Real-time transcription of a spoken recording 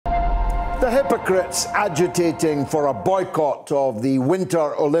The hypocrites agitating for a boycott of the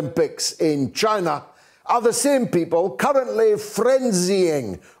Winter Olympics in China are the same people currently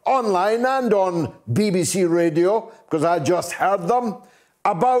frenzying online and on BBC Radio, because I just heard them,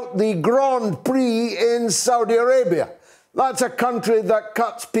 about the Grand Prix in Saudi Arabia. That's a country that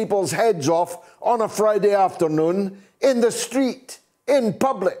cuts people's heads off on a Friday afternoon in the street, in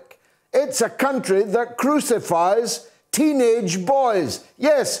public. It's a country that crucifies teenage boys.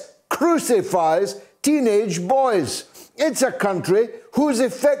 Yes, crucifies teenage boys. It's a country whose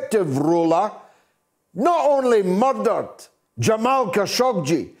effective ruler not only murdered Jamal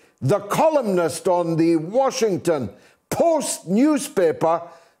Khashoggi, the columnist on the Washington Post newspaper,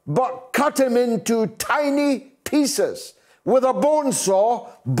 but cut him into tiny pieces with a bone saw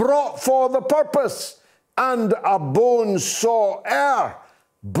brought for the purpose and a bone sawer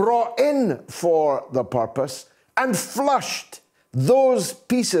brought in for the purpose, and flushed those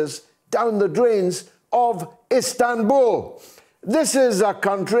pieces down the drains of Istanbul. This is a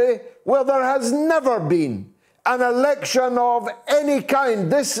country where there has never been an election of any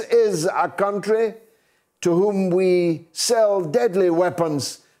kind. This is a country to whom we sell deadly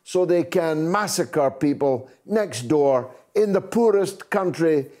weapons so they can massacre people next door in the poorest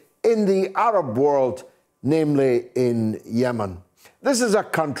country in the Arab world, namely in Yemen. This is a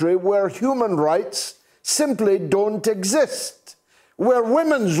country where human rights simply don't exist, where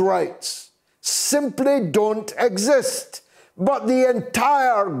women's rights simply don't exist, but the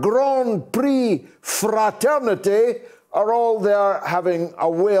entire Grand Prix fraternity are all there having a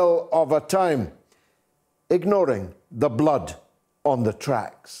whale of a time, ignoring the blood on the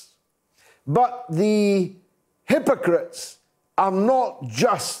tracks. But the hypocrites are not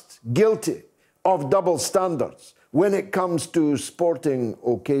just guilty of double standards when it comes to sporting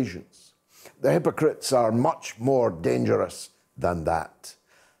occasions. The hypocrites are much more dangerous than that.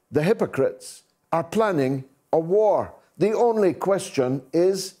 The hypocrites are planning a war. The only question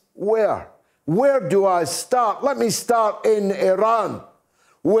is where? Where do I start? Let me start in Iran,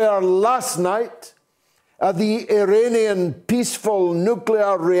 where last night the Iranian peaceful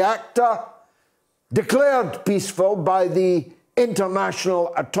nuclear reactor, declared peaceful by the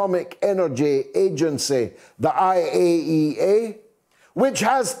International Atomic Energy Agency, the IAEA, which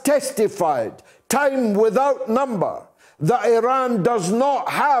has testified time without number that Iran does not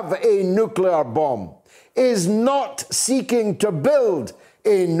have a nuclear bomb, is not seeking to build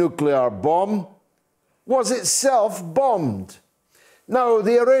a nuclear bomb, was itself bombed. Now,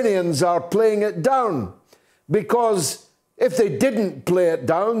 the Iranians are playing it down, because if they didn't play it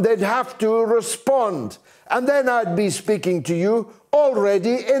down, they'd have to respond. And then I'd be speaking to you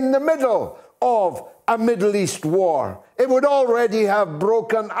already in the middle of a Middle East war. It would already have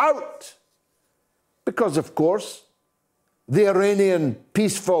broken out. Because, of course, the Iranian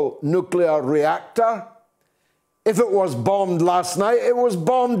peaceful nuclear reactor, if it was bombed last night, it was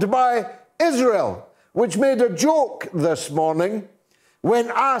bombed by Israel, which made a joke this morning when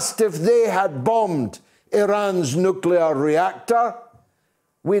asked if they had bombed Iran's nuclear reactor.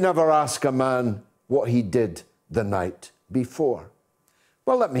 We never ask a man what he did the night before.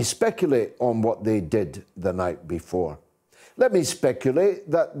 Well, let me speculate on what they did the night before. Let me speculate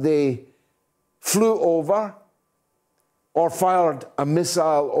that they flew over or fired a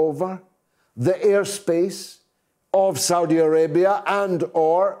missile over the airspace of Saudi Arabia and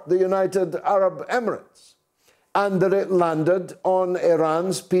or the United Arab Emirates, and that it landed on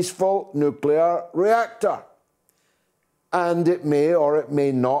Iran's peaceful nuclear reactor. And it may or it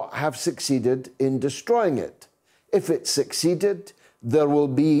may not have succeeded in destroying it. If it succeeded, there will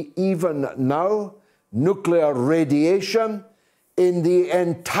be, even now, nuclear radiation in the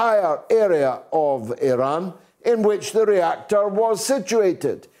entire area of Iran in which the reactor was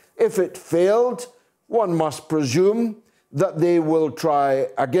situated. If it failed, one must presume that they will try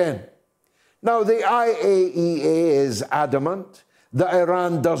again. Now, the IAEA is adamant that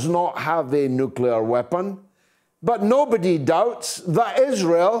Iran does not have a nuclear weapon, but nobody doubts that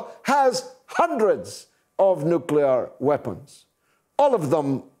Israel has hundreds of nuclear weapons, all of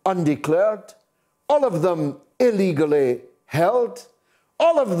them undeclared, all of them illegally held,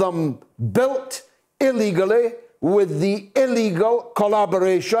 all of them built illegally with the illegal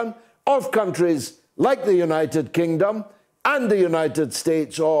collaboration of countries like the United Kingdom and the United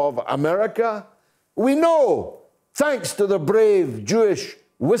States of America. We know, thanks to the brave Jewish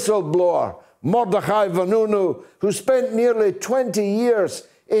whistleblower Mordechai Vanunu, who spent nearly 20 years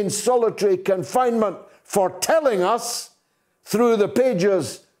in solitary confinement for telling us through the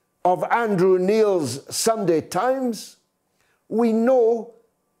pages of Andrew Neil's Sunday Times, we know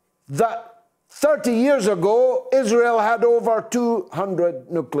that 30 years ago, Israel had over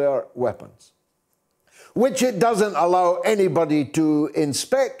 200 nuclear weapons, which it doesn't allow anybody to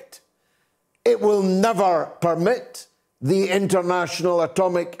inspect. It will never permit the International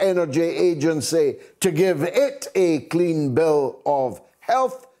Atomic Energy Agency to give it a clean bill of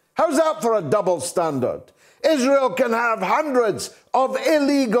health. How's that for a double standard? Israel can have hundreds of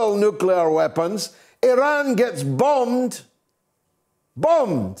illegal nuclear weapons. Iran gets bombed.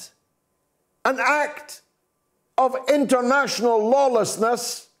 An act of international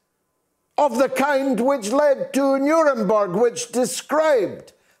lawlessness of the kind which led to Nuremberg, which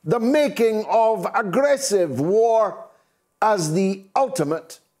described the making of aggressive war as the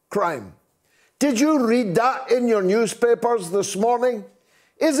ultimate crime. Did you read that in your newspapers this morning?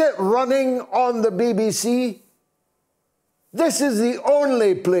 Is it running on the BBC? This is the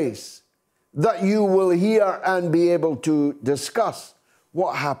only place that you will hear and be able to discuss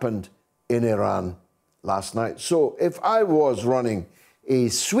what happened in Iran last night. So if I was running a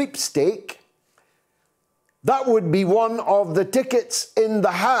sweepstake, that would be one of the tickets in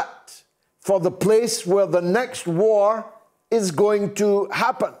the hat for the place where the next war is going to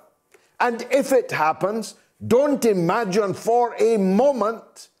happen. And if it happens, don't imagine for a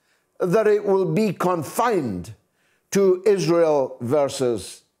moment that it will be confined to Israel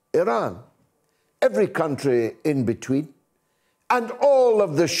versus Iran. Every country in between, and all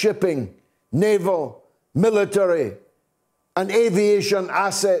of the shipping, naval, military, and aviation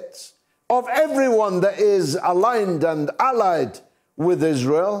assets of everyone that is aligned and allied with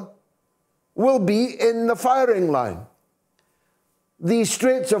Israel will be in the firing line. The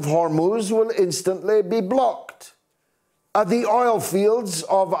Straits of Hormuz will instantly be blocked. The oil fields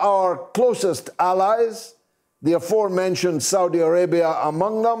of our closest allies, the aforementioned Saudi Arabia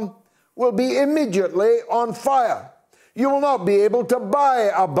among them, will be immediately on fire. You will not be able to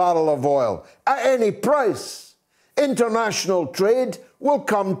buy a barrel of oil at any price. International trade will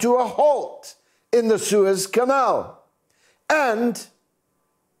come to a halt in the Suez Canal. And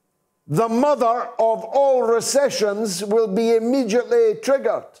the mother of all recessions will be immediately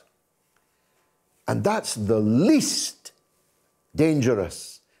triggered. And that's the least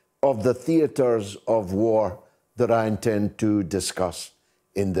dangerous of the theaters of war that I intend to discuss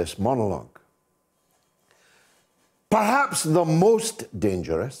in this monologue. Perhaps the most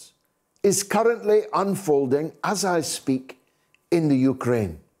dangerous is currently unfolding as I speak in the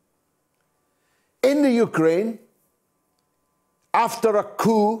Ukraine. In the Ukraine, after a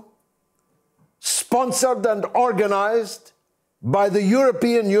coup sponsored and organized by the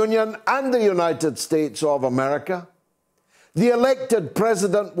European Union and the United States of America, the elected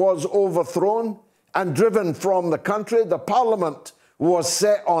president was overthrown and driven from the country. The parliament was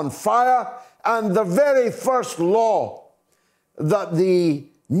set on fire, and the very first law that the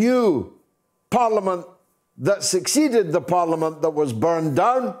new parliament that succeeded the parliament that was burned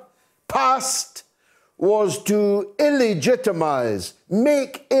down passed was to illegitimize,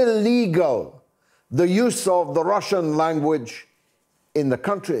 make illegal the use of the Russian language in the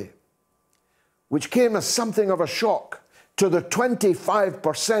country, which came as something of a shock to the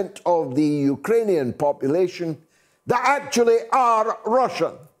 25% of the Ukrainian population that actually are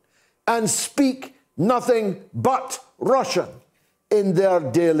Russian and speak nothing but Russian in their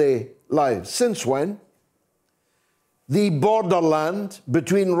daily lives. Since when? The borderland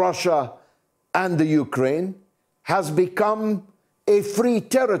between Russia and the Ukraine has become a free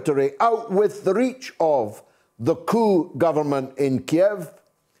territory out with the reach of the coup government in Kiev,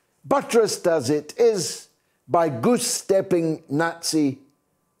 buttressed as it is by goose-stepping Nazi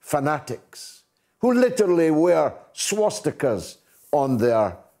fanatics who literally wear swastikas on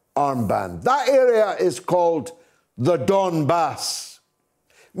their armband. That area is called the Donbass.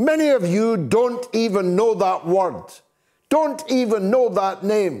 Many of you don't even know that word, don't even know that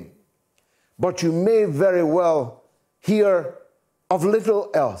name, but you may very well hear of little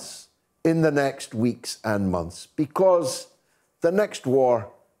else in the next weeks and months, because the next war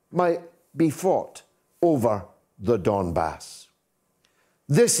might be fought over the Donbass.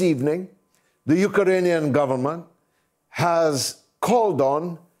 This evening, the Ukrainian government has called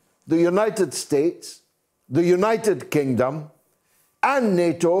on the United States, the United Kingdom, and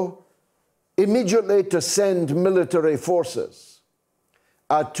NATO immediately to send military forces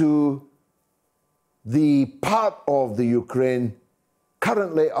to the part of the Ukraine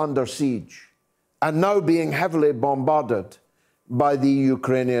currently under siege and now being heavily bombarded by the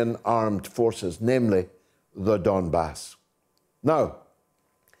Ukrainian armed forces, namely the Donbass. Now,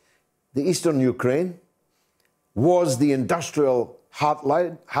 the eastern Ukraine was the industrial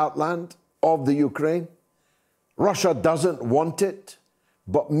heartland of the Ukraine. Russia doesn't want it,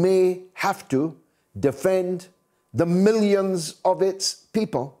 but may have to defend the millions of its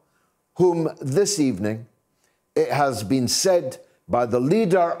people whom this evening it has been said by the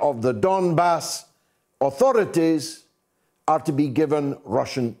leader of the Donbass authorities are to be given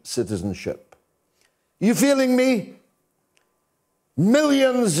Russian citizenship. You feeling me?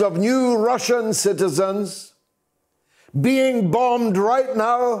 Millions of new Russian citizens being bombed right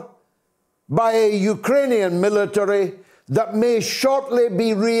now by a Ukrainian military that may shortly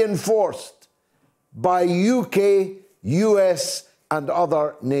be reinforced by UK, US, and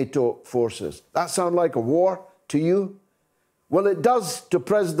other NATO forces. That sound like a war to you? Well, it does to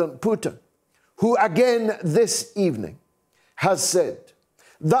President Putin, who again this evening has said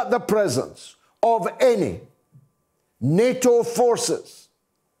that the presence of any NATO forces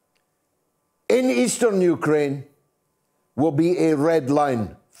in eastern Ukraine will be a red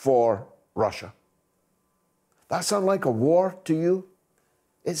line for Russia. That sound like a war to you?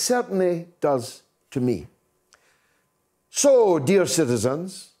 It certainly does to me. So, dear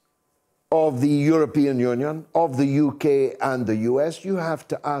citizens of the European Union, of the UK and the US, you have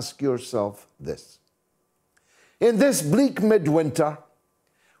to ask yourself this. In this bleak midwinter,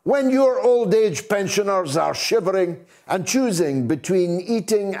 when your old age pensioners are shivering and choosing between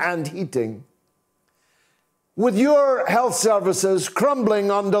eating and heating, with your health services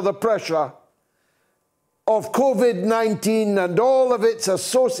crumbling under the pressure of COVID-19 and all of its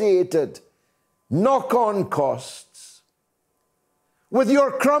associated knock-on costs, with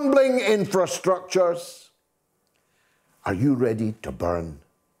your crumbling infrastructures, are you ready to burn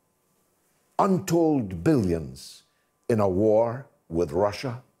untold billions in a war with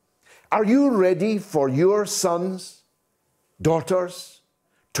Russia? Are you ready for your sons, daughters,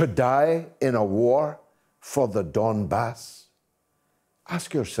 to die in a war for the Donbass?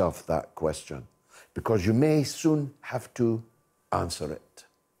 Ask yourself that question, because you may soon have to answer it.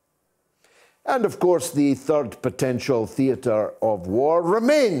 And of course, the third potential theater of war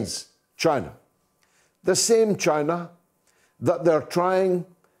remains China. The same China that they're trying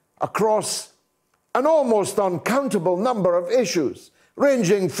across an almost uncountable number of issues,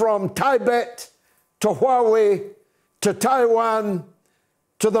 ranging from Tibet to Huawei to Taiwan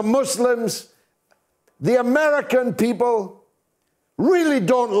to the Muslims. The American people really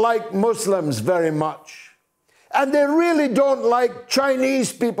don't like Muslims very much. And they really don't like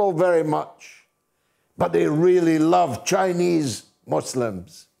Chinese people very much. But they really love Chinese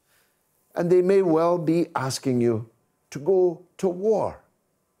Muslims. And they may well be asking you to go to war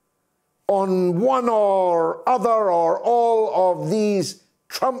on one or other or all of these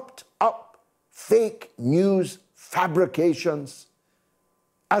trumped up fake news fabrications,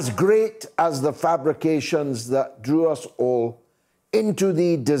 as great as the fabrications that drew us all into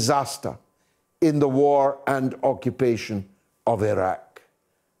the disaster in the war and occupation of Iraq,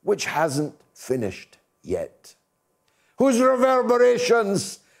 which hasn't finished yet, whose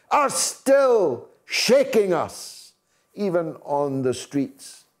reverberations are still shaking us, even on the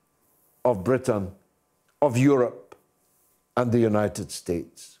streets of Britain, of Europe, and the United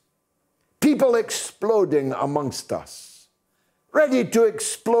States. People exploding amongst us, ready to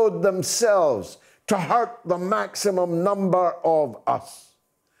explode themselves to hurt the maximum number of us.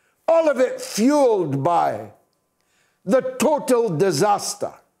 All of it fueled by the total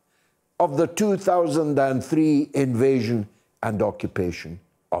disaster of the 2003 invasion and occupation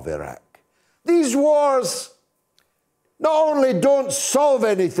of Iraq. These wars not only don't solve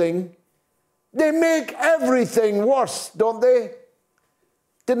anything, they make everything worse, don't they?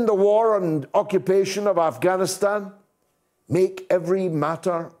 Didn't the war and occupation of Afghanistan make every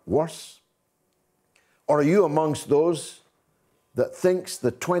matter worse? Or are you amongst those that thinks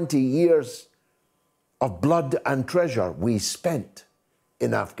the 20 years of blood and treasure we spent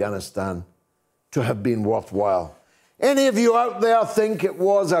in Afghanistan to have been worthwhile? Any of you out there think it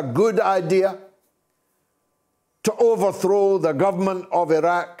was a good idea to overthrow the government of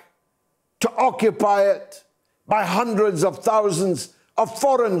Iraq, to occupy it by hundreds of thousands of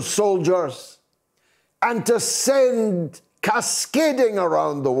foreign soldiers, and to send cascading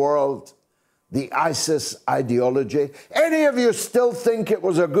around the world the ISIS ideology? Any of you still think it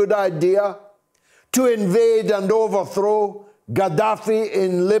was a good idea to invade and overthrow Gaddafi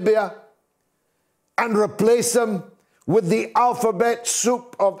in Libya and replace him with the alphabet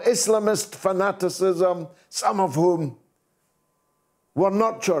soup of Islamist fanaticism, some of whom were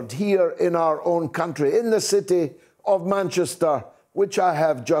nurtured here in our own country, in the city of Manchester, which I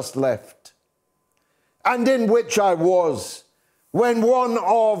have just left, and in which I was when one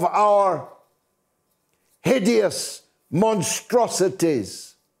of our hideous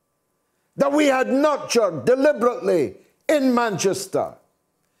monstrosities that we had nurtured deliberately in Manchester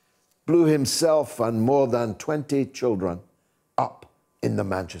blew himself and more than 20 children up in the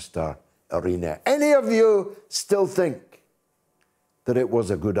Manchester arena. Any of you still think that it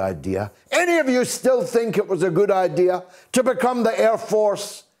was a good idea? Any of you still think it was a good idea to become the Air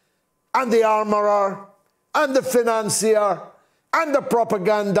Force and the armourer and the financier and the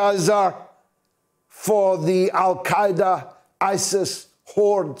propagandizer for the Al-Qaeda, ISIS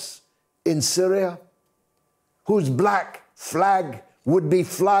hordes in Syria, whose black flag would be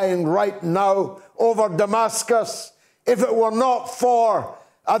flying right now over Damascus if it were not for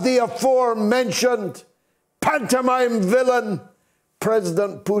the aforementioned pantomime villain,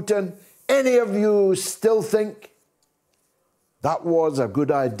 President Putin? Any of you still think that was a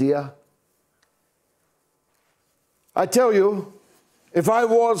good idea? I tell you, if I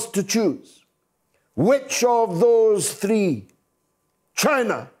was to choose which of those three,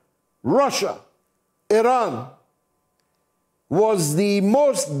 China, Russia, Iran, was the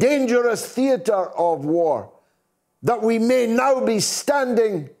most dangerous theater of war that we may now be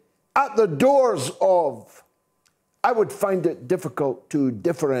standing at the doors of, I would find it difficult to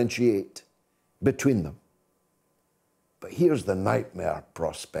differentiate between them. But here's the nightmare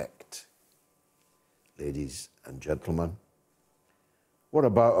prospect, ladies and gentlemen. What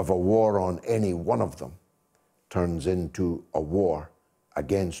about if a war on any one of them turns into a war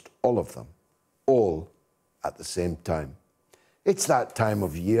against all of them, all at the same time? It's that time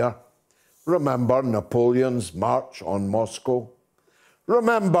of year. Remember Napoleon's march on Moscow.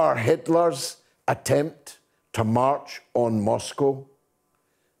 Remember Hitler's attempt to march on Moscow.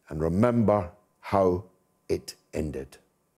 And remember how it ended.